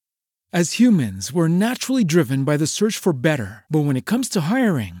As humans, we're naturally driven by the search for better. But when it comes to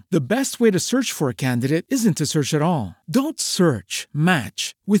hiring, the best way to search for a candidate isn't to search at all. Don't search,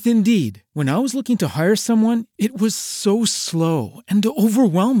 match with Indeed. When I was looking to hire someone, it was so slow and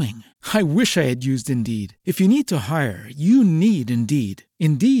overwhelming. I wish I had used Indeed. If you need to hire, you need Indeed.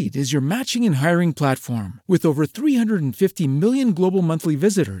 Indeed is your matching and hiring platform with over 350 million global monthly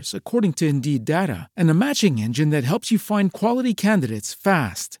visitors, according to Indeed data, and a matching engine that helps you find quality candidates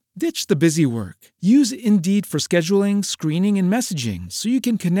fast. Ditch the busy work. Use Indeed for scheduling, screening, and messaging so you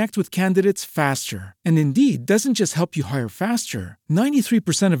can connect with candidates faster. And Indeed doesn't just help you hire faster.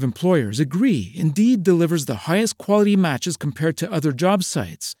 93% of employers agree Indeed delivers the highest quality matches compared to other job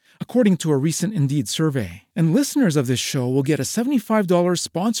sites, according to a recent Indeed survey. And listeners of this show will get a $75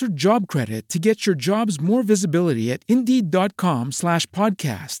 sponsored job credit to get your jobs more visibility at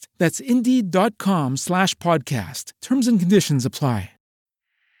Indeed.com/podcast. That's Indeed.com/podcast. Terms and conditions apply.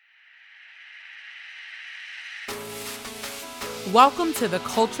 Welcome to the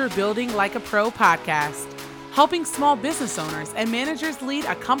Culture Building Like a Pro podcast, helping small business owners and managers lead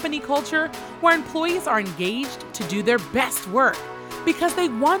a company culture where employees are engaged to do their best work because they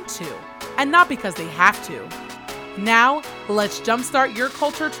want to and not because they have to. Now, let's jumpstart your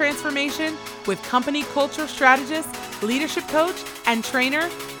culture transformation with company culture strategist, leadership coach, and trainer,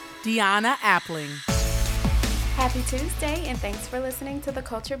 Deanna Appling. Happy Tuesday, and thanks for listening to the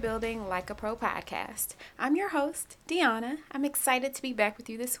Culture Building Like a Pro podcast. I'm your host, Deanna. I'm excited to be back with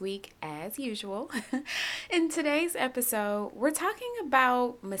you this week, as usual. In today's episode, we're talking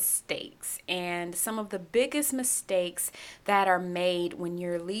about mistakes and some of the biggest mistakes that are made when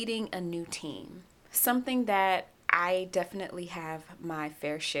you're leading a new team. Something that I definitely have my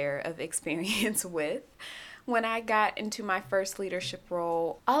fair share of experience with. When I got into my first leadership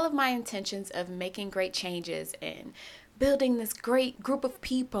role, all of my intentions of making great changes and building this great group of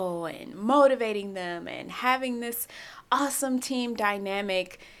people and motivating them and having this awesome team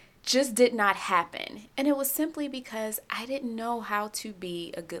dynamic just did not happen. And it was simply because I didn't know how to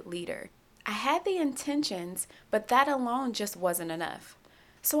be a good leader. I had the intentions, but that alone just wasn't enough.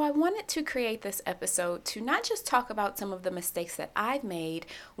 So I wanted to create this episode to not just talk about some of the mistakes that I've made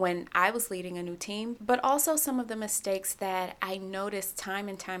when I was leading a new team, but also some of the mistakes that I noticed time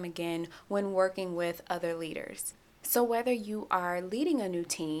and time again when working with other leaders. So whether you are leading a new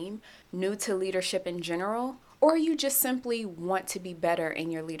team, new to leadership in general, or you just simply want to be better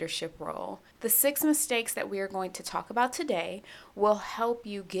in your leadership role, the 6 mistakes that we are going to talk about today will help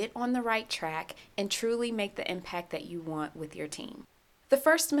you get on the right track and truly make the impact that you want with your team. The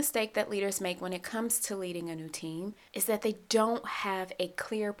first mistake that leaders make when it comes to leading a new team is that they don't have a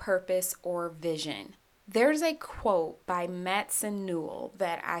clear purpose or vision. There's a quote by Matson Newell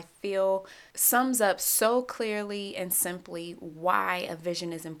that I feel sums up so clearly and simply why a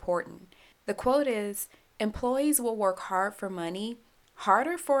vision is important. The quote is, "Employees will work hard for money,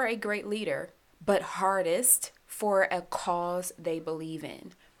 harder for a great leader, but hardest for a cause they believe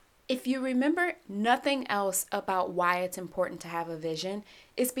in." If you remember nothing else about why it's important to have a vision,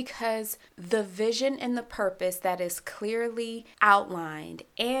 is because the vision and the purpose that is clearly outlined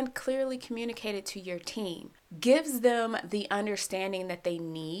and clearly communicated to your team gives them the understanding that they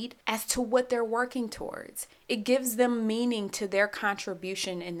need as to what they're working towards. It gives them meaning to their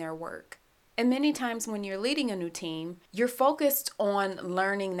contribution in their work. And many times when you're leading a new team, you're focused on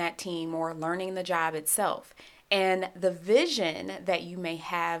learning that team or learning the job itself. And the vision that you may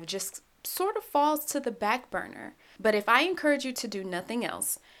have just sort of falls to the back burner. But if I encourage you to do nothing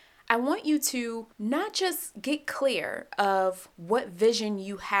else, I want you to not just get clear of what vision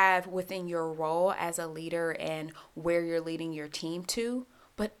you have within your role as a leader and where you're leading your team to,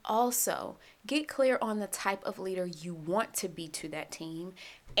 but also get clear on the type of leader you want to be to that team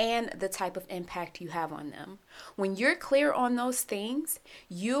and the type of impact you have on them. When you're clear on those things,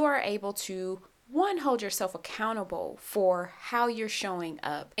 you are able to hold yourself accountable for how you're showing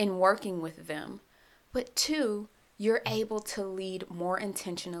up and working with them. But 2, you're able to lead more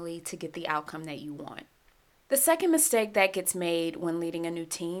intentionally to get the outcome that you want. The second mistake that gets made when leading a new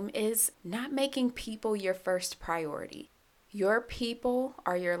team is not making people your first priority. Your people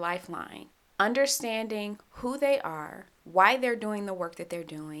are your lifeline. Understanding who they are, why they're doing the work that they're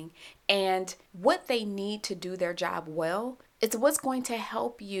doing, and what they need to do their job well, it's what's going to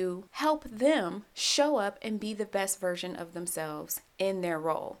help them show up and be the best version of themselves in their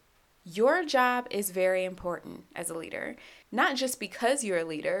role. Your job is very important as a leader, not just because you're a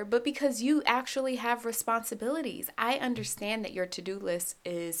leader, but because you actually have responsibilities. I understand that your to-do list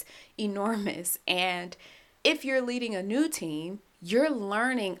is enormous, and if you're leading a new team, you're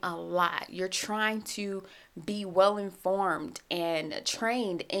learning a lot. You're trying to be well informed and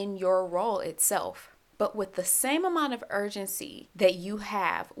trained in your role itself. But with the same amount of urgency that you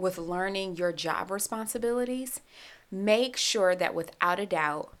have with learning your job responsibilities, make sure that without a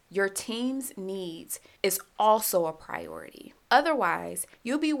doubt, your team's needs is also a priority. Otherwise,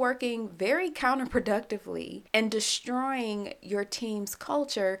 you'll be working very counterproductively and destroying your team's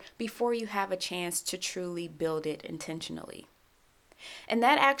culture before you have a chance to truly build it intentionally. And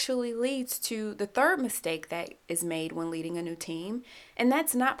that actually leads to the third mistake that is made when leading a new team, and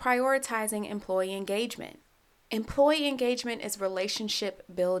that's not prioritizing employee engagement. Employee engagement is relationship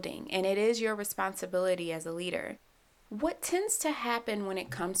building, and it is your responsibility as a leader. What tends to happen when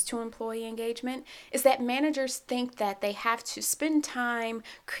it comes to employee engagement is that managers think that they have to spend time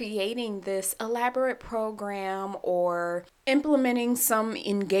creating this elaborate program or implementing some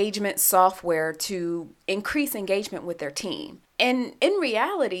engagement software to increase engagement with their team. And in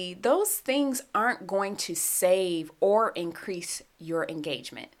reality, those things aren't going to save or increase your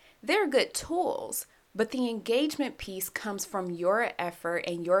engagement. They're good tools. But the engagement piece comes from your effort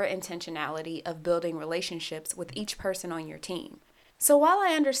and your intentionality of building relationships with each person on your team. So while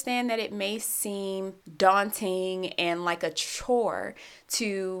I understand that it may seem daunting and like a chore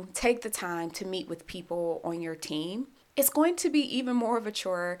to take the time to meet with people on your team, it's going to be even more of a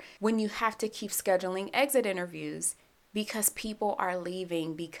chore when you have to keep scheduling exit interviews because people are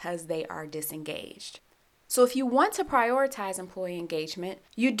leaving because they are disengaged. So if you want to prioritize employee engagement,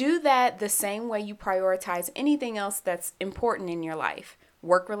 you do that the same way you prioritize anything else that's important in your life,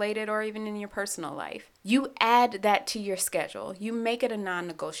 work-related or even in your personal life. You add that to your schedule. You make it a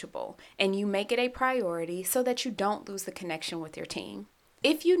non-negotiable, and you make it a priority so that you don't lose the connection with your team.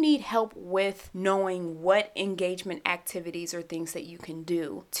 If you need help with knowing what engagement activities or things that you can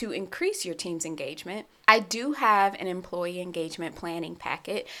do to increase your team's engagement, I do have an employee engagement planning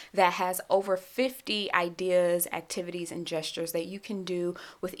packet that has over 50 ideas, activities, and gestures that you can do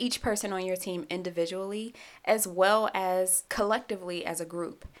with each person on your team individually, as well as collectively as a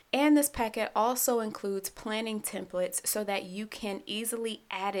group. And this packet also includes planning templates so that you can easily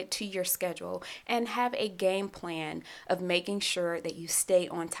add it to your schedule and have a game plan of making sure that you stay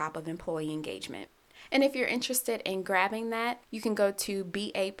on top of employee engagement. And if you're interested in grabbing that, you can go to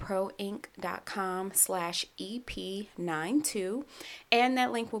baproinc.com/EP92, and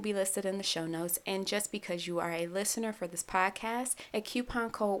that link will be listed in the show notes. And just because you are a listener for this podcast, a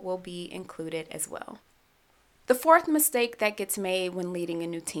coupon code will be included as well. The fourth mistake that gets made when leading a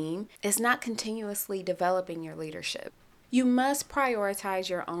new team is not continuously developing your leadership. You must prioritize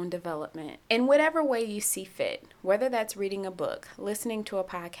your own development in whatever way you see fit, whether that's reading a book, listening to a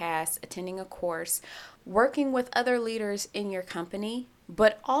podcast, attending a course, working with other leaders in your company,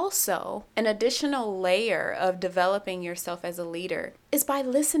 but also an additional layer of developing yourself as a leader is by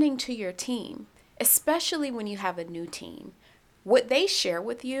listening to your team, especially when you have a new team. What they share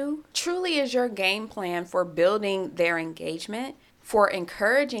with you truly is your game plan for building their engagement, for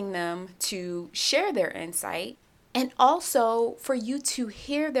encouraging them to share their insight, and also for you to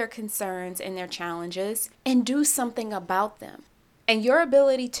hear their concerns and their challenges and do something about them. And your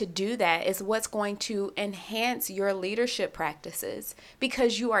ability to do that is what's going to enhance your leadership practices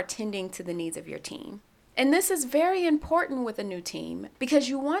because you are tending to the needs of your team. And this is very important with a new team because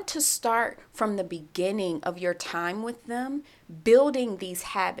you want to start from the beginning of your time with them, building these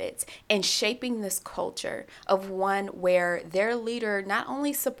habits and shaping this culture of one where their leader not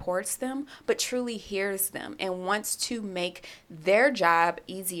only supports them, but truly hears them and wants to make their job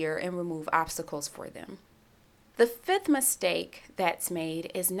easier and remove obstacles for them. The fifth mistake that's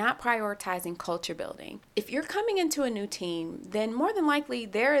made is not prioritizing culture building. If you're coming into a new team, then more than likely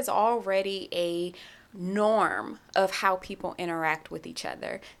there is already a norm of how people interact with each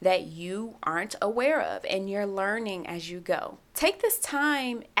other that you aren't aware of and you're learning as you go. Take this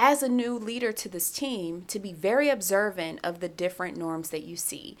time as a new leader to this team to be very observant of the different norms that you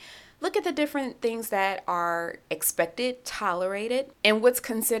see. Look at the different things that are expected, tolerated, and what's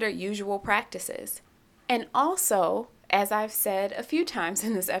considered usual practices. And also, as I've said a few times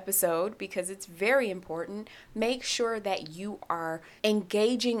in this episode, because it's very important, make sure that you are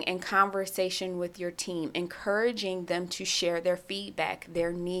engaging in conversation with your team, encouraging them to share their feedback,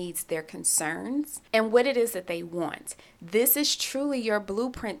 their needs, their concerns, and what it is that they want. This is truly your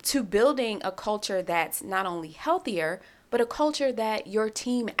blueprint to building a culture that's not only healthier, but a culture that your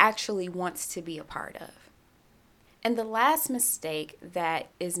team actually wants to be a part of. And the last mistake that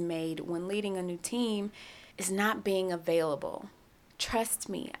is made when leading a new team is not being available. Trust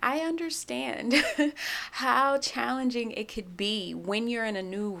me, I understand how challenging it could be when you're in a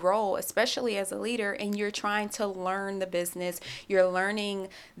new role, especially as a leader, and you're trying to learn the business, you're learning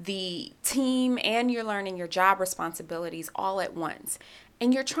the team, and you're learning your job responsibilities all at once.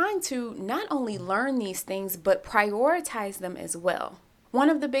 And you're trying to not only learn these things, but prioritize them as well. One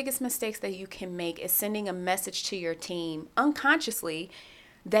of the biggest mistakes that you can make is sending a message to your team unconsciously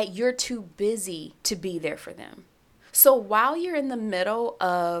that you're too busy to be there for them. So while you're in the middle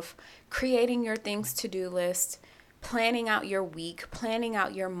of creating your things to-do list, planning out your week, planning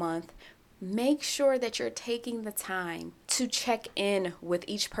out your month, make sure that you're taking the time to check in with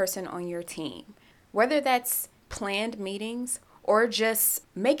each person on your team. Whether that's planned meetings or just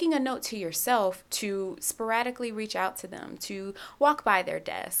making a note to yourself to sporadically reach out to them, to walk by their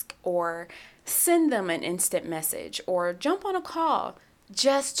desk or send them an instant message or jump on a call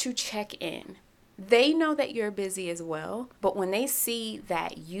just to check in. They know that you're busy as well, but when they see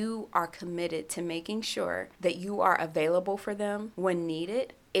that you are committed to making sure that you are available for them when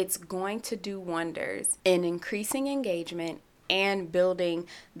needed, it's going to do wonders in increasing engagement and building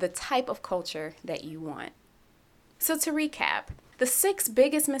the type of culture that you want. So to recap, the 6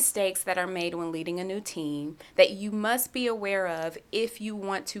 biggest mistakes that are made when leading a new team that you must be aware of if you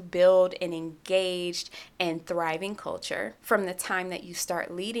want to build an engaged and thriving culture from the time that you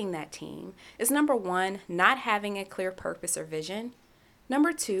start leading that team is number 1, not having a clear purpose or vision.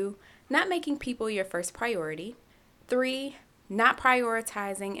 Number 2, not making people your first priority. 3, not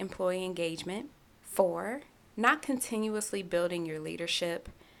prioritizing employee engagement. 4, not continuously building your leadership.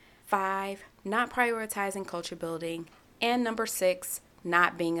 5, not prioritizing culture building. And number 6,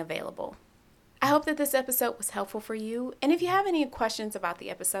 not being available. I hope that this episode was helpful for you. And if you have any questions about the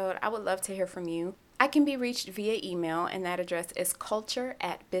episode, I would love to hear from you. I can be reached via email, and that address is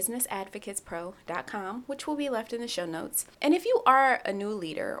culture@businessadvocatespro.com, which will be left in the show notes. And if you are a new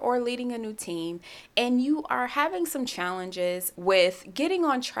leader or leading a new team and you are having some challenges with getting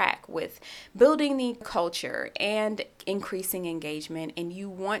on track with building the culture and increasing engagement, and you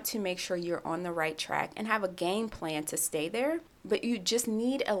want to make sure you're on the right track and have a game plan to stay there, but you just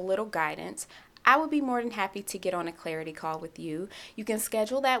need a little guidance, I would be more than happy to get on a clarity call with you. You can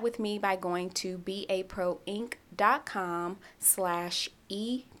schedule that with me by going to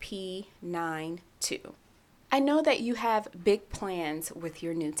baproinc.com/EP92. I know that you have big plans with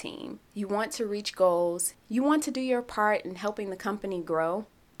your new team. You want to reach goals, you want to do your part in helping the company grow,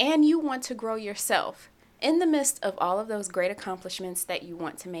 and you want to grow yourself. In the midst of all of those great accomplishments that you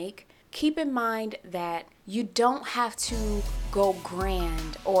want to make, keep in mind that you don't have to go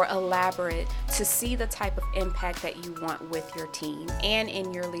grand or elaborate to see the type of impact that you want with your team and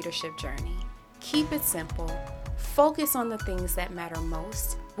in your leadership journey. Keep it simple. Focus on the things that matter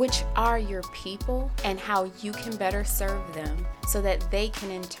most, which are your people and how you can better serve them so that they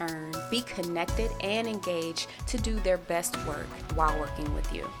can in turn be connected and engaged to do their best work while working with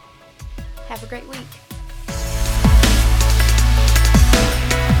you. Have a great week.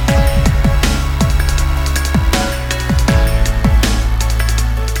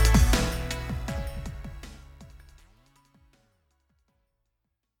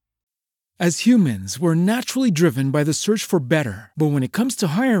 As humans, we're naturally driven by the search for better. But when it comes to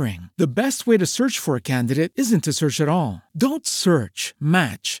hiring, the best way to search for a candidate isn't to search at all. Don't search,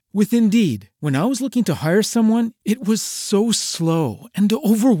 match with Indeed. When I was looking to hire someone, it was so slow and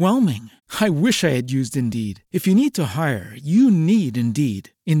overwhelming. I wish I had used Indeed. If you need to hire, you need Indeed.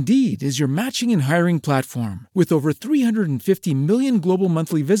 Indeed is your matching and hiring platform with over 350 million global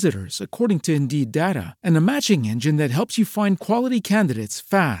monthly visitors, according to Indeed data, and a matching engine that helps you find quality candidates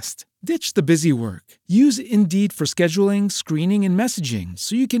fast. Ditch the busy work. Use Indeed for scheduling, screening, and messaging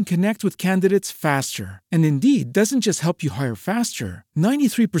so you can connect with candidates faster. And Indeed doesn't just help you hire faster.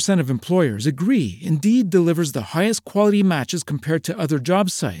 93% of employers agree Indeed delivers the highest quality matches compared to other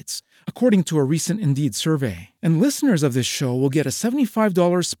job sites, according to a recent Indeed survey. And listeners of this show will get a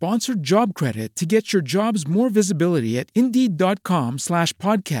 $75 sponsored job credit to get your jobs more visibility at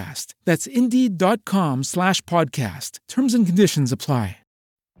Indeed.com/podcast. That's Indeed.com/podcast. Terms and conditions apply.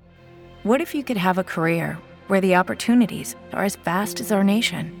 What if you could have a career where the opportunities are as vast as our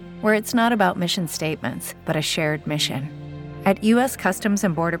nation, where it's not about mission statements, but a shared mission? At U.S. Customs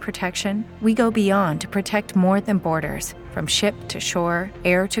and Border Protection, we go beyond to protect more than borders. From ship to shore,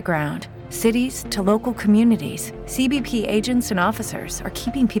 air to ground, cities to local communities, CBP agents and officers are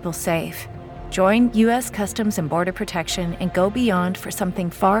keeping people safe. Join U.S. Customs and Border Protection and go beyond for something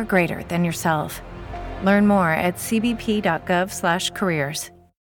far greater than yourself. Learn more at cbp.gov/careers.